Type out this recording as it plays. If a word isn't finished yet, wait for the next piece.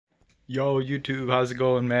Yo, YouTube, how's it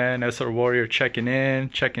going, man? SR Warrior checking in.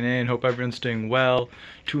 Hope everyone's doing well.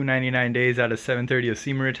 299 days out of 730 of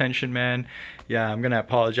semen retention, man. Yeah, I'm gonna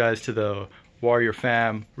apologize to the Warrior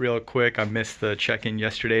fam real quick. I missed the check-in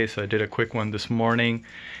yesterday, so I did a quick one this morning.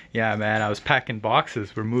 Yeah, man, I was packing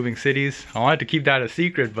boxes. We're moving cities. I wanted to keep that a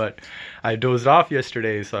secret, but I dozed off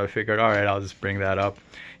yesterday, so I figured, alright, I'll just bring that up.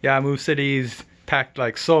 Yeah, I moved cities, packed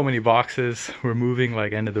like so many boxes. We're moving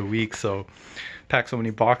like end of the week, so packed so many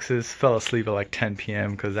boxes, fell asleep at like 10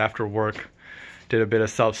 p.m. because after work did a bit of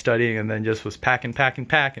self-studying and then just was packing.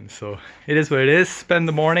 So it is what it is. Spend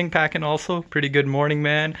the morning packing also. Pretty good morning,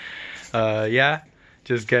 man. Yeah,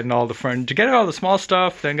 just getting all the furniture, getting all the small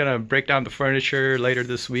stuff, then gonna break down the furniture later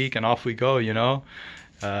this week and off we go, you know.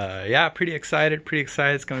 Yeah, pretty excited.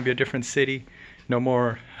 It's gonna be a different city. No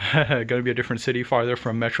more gonna be a different city farther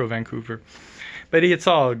from Metro Vancouver. But it's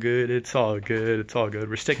all good.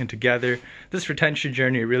 We're sticking together. This retention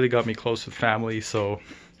journey really got me close with family, so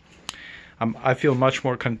I feel much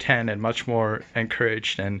more content and much more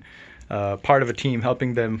encouraged and part of a team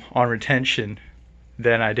helping them on retention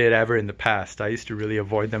than I did ever in the past. I used to really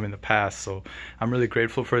avoid them in the past, so I'm really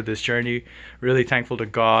grateful for this journey. Really thankful to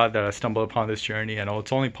God that I stumbled upon this journey. I know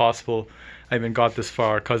it's only possible I even got this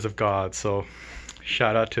far because of God, so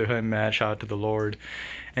shout out to him, man. Shout out to the Lord.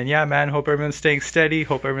 And yeah, man, hope everyone's staying steady.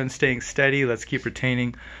 Let's keep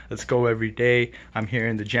retaining. Let's go every day. I'm here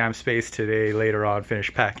in the jam space today. Later on,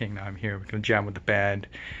 finish packing. I'm here. We're going to jam with the band.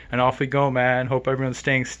 And off we go, man. Hope everyone's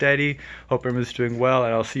staying steady. Hope everyone's doing well.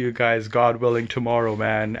 And I'll see you guys, God willing, tomorrow,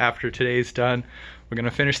 man. After today's done, we're going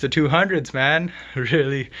to finish the 200s, man.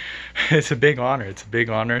 Really, it's a big honor.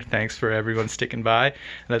 Thanks for everyone sticking by.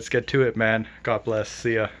 Let's get to it, man. God bless.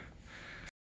 See ya.